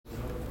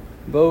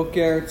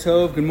Boker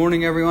Tov. Good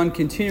morning, everyone.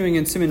 Continuing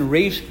in Siman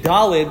Reish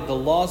Dalid, the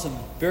laws of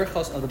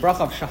Berachos of the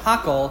bracha of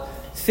Shehakol,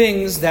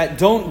 things that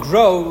don't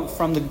grow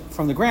from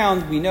the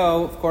ground. We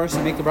know, of course,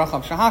 you make the bracha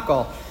of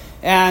Shehakol.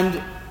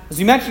 And as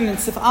we mentioned in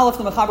Sif Aleph,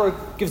 the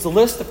Mechaber gives a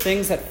list of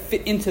things that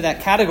fit into that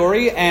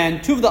category,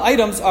 and two of the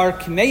items are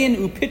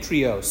Kimein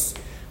upitrios,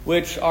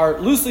 which are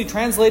loosely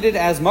translated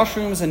as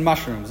mushrooms and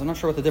mushrooms. I'm not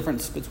sure what the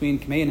difference between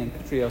Kimein and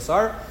pitrios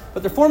are,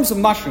 but they're forms of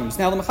mushrooms.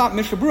 Now, the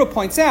Mishabura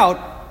points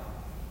out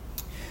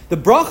the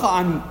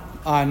bracha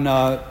on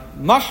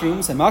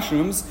mushrooms and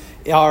mushrooms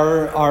is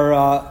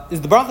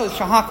the bracha of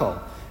Shehakol.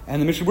 And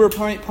the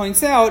Mishabura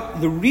points out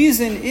the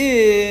reason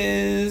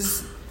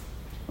is,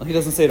 well, he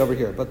doesn't say it over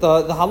here, but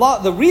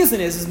the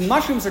reason is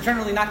mushrooms are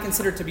generally not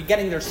considered to be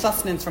getting their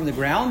sustenance from the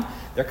ground.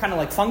 They're kind of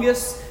like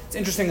fungus. It's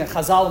interesting that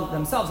Chazal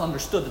themselves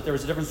understood that there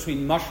was a difference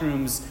between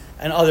mushrooms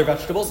and other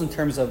vegetables in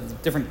terms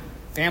of different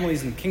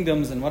families and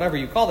kingdoms and whatever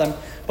you call them,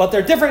 but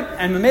they're different,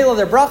 and Mamela,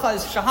 their bracha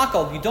is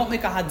Shehakol. You don't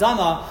make a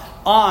hadama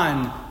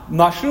on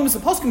mushrooms. The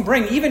post can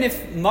bring, even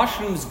if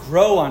mushrooms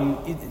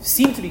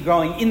seem to be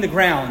growing in the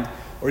ground,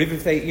 or even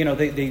if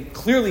they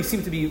clearly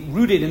seem to be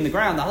rooted in the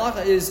ground, the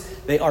halacha is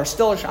they are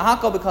still a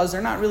Shehakol because they're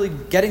not really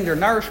getting their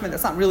nourishment.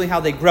 That's not really how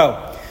they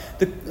grow.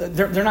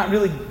 They're not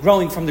really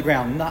growing from the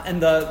ground.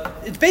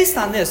 It's based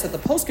on this that the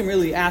post can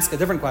really ask a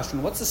different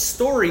question. What's the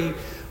story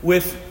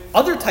with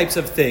other types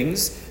of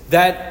things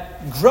that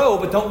grow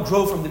but don't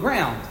grow from the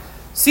ground?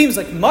 Seems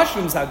like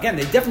mushrooms, again,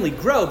 they definitely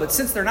grow, but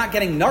since they're not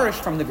getting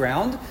nourished from the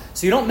ground,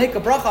 so you don't make a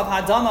bracha of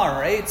hadama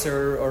or eitz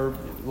or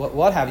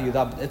what have you,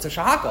 it's a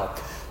shehakol.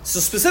 So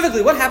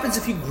specifically, what happens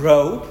if you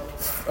grow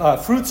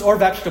fruits or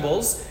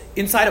vegetables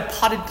inside a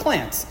potted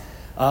plant?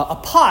 A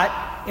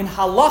pot, in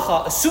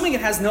halacha, assuming it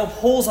has no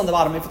holes on the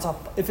bottom, if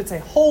it's a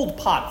holed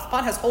pot, if the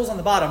pot has holes on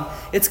the bottom,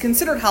 it's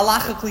considered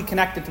halachically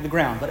connected to the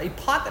ground. But a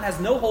pot that has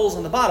no holes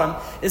on the bottom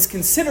is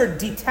considered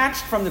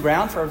detached from the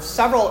ground for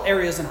several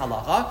areas in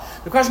halacha.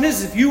 The question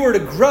is, if you were to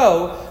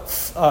grow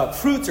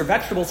fruits or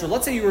vegetables, or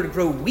let's say you were to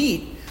grow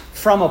wheat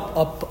from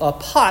a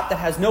pot that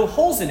has no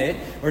holes in it,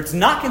 or it's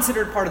not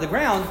considered part of the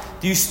ground,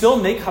 do you still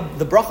make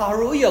the bracha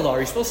haru'iyah? Are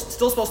you still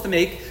supposed to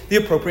make the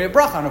appropriate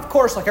bracha? And of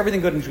course, like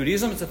everything good in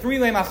Judaism, it's a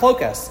three-way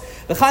machlokas.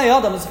 The Chai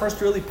Adam is the first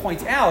to really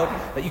point out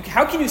that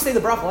how can you say the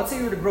bracha? Let's say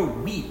you were to grow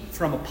wheat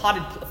from a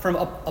potted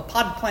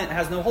plant that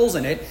has no holes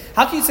in it.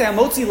 How can you say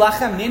Hamotzi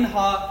lachem min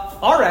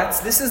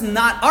haaretz? This is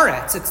not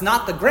aretz. It's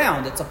not the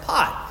ground. It's a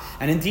pot.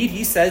 And indeed,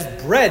 he says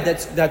bread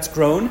that's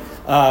grown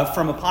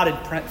from a potted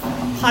plant,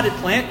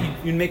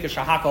 you make a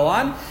shehakol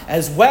on,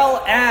 as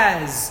well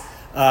as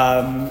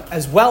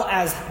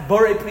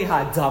borei pri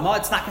ha'adama.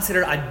 It's not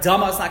considered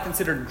adama. It's not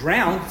considered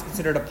ground. It's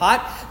considered a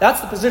pot. That's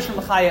the position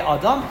of L'chaye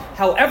Adam.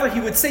 However, he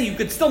would say you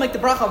could still make the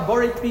bracha of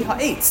borei pri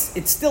ha'etz.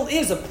 It still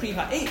is a pri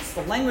ha'etz.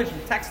 The language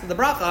and text of the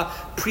bracha,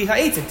 pri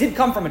ha'etz. It did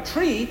come from a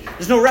tree.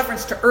 There's no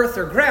reference to earth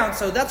or ground,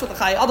 so that's what the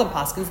L'chaye Adam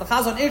paskins. The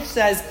Chazon Ish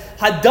says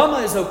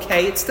hadama is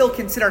okay. It's still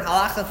considered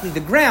halachically the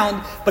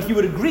ground, but he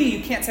would agree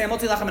you can't say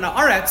amoti lachem min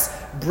haaretz.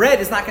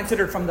 Bread is not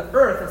considered from the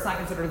earth. It's not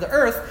considered the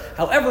earth.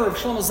 However, if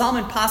Shlomo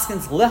Zalman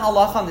paskins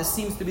lehalacha, and this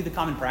seems to be the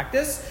common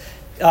practice,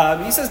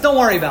 he says, don't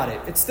worry about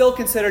it. It's still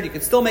considered, you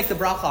can still make the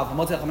bracha of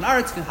Hamotei Lachem Min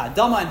Haaretz,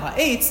 Hadama and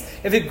Ha'etz.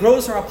 If it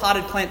grows from a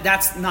potted plant,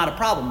 that's not a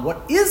problem.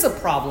 What is a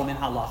problem in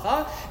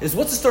halacha is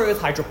what's the story with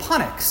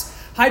hydroponics?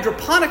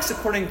 Hydroponics,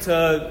 according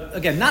to,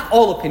 again, not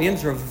all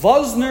opinions, Rav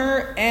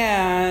Vosner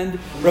and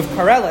Rav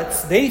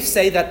Karelitz, they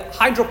say that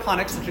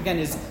hydroponics, which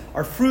again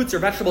are fruits or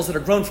vegetables that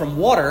are grown from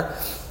water,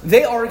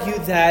 they argue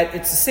that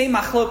it's the same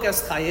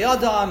machlokas Chayei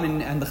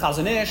Adam and the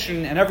Chazon Ish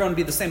and everyone would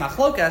be the same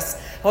machlokas.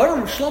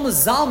 However, Shlomo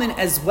Zalman,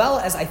 as well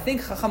as I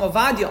think Chacham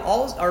Avadia,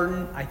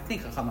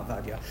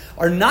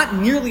 are not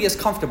nearly as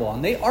comfortable,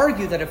 and they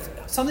argue that if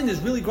something is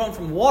really grown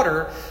from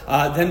water,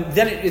 then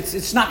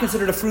it's not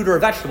considered a fruit or a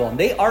vegetable. And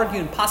they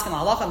argue in Paskin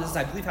Halacha, and this is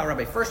I believe how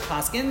Rabbi First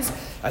Paskins,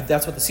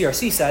 that's what the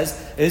CRC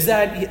says, is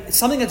that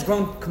something that's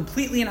grown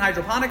completely in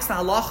hydroponics, the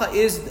halacha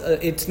is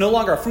it's no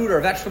longer a fruit or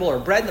a vegetable or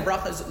bread, and the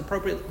bracha is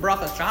appropriate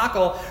bracha is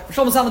shehakol.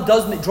 Shlomo Zalman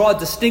does draw a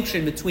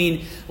distinction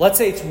between, let's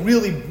say it's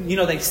really,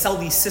 they sell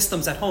these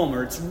systems at home,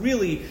 or it's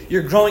really,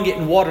 you're growing it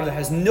in water that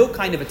has no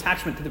kind of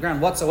attachment to the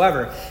ground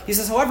whatsoever. He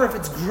says, however, if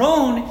it's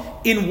grown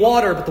in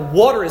water, but the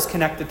water is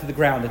connected to the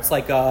ground, it's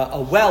like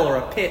a well or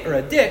a pit or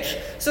a ditch,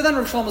 so then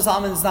Rav Shlomo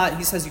Zalman is not,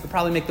 he says you could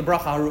probably make the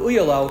bracha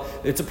haru'iyah,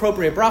 it's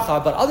appropriate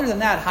bracha, but other than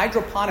that,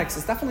 hydroponics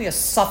is definitely a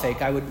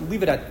suffix. I would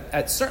leave it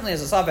at certainly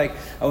as a suffix.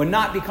 I would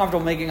not be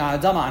comfortable making a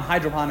hadama on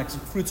hydroponics,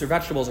 fruits or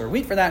vegetables or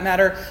wheat for that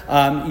matter.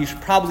 You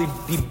should probably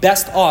be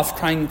best off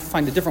trying to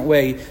find a different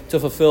way to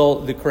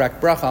fulfill the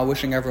correct bracha.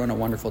 Wishing everyone a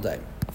wonderful day.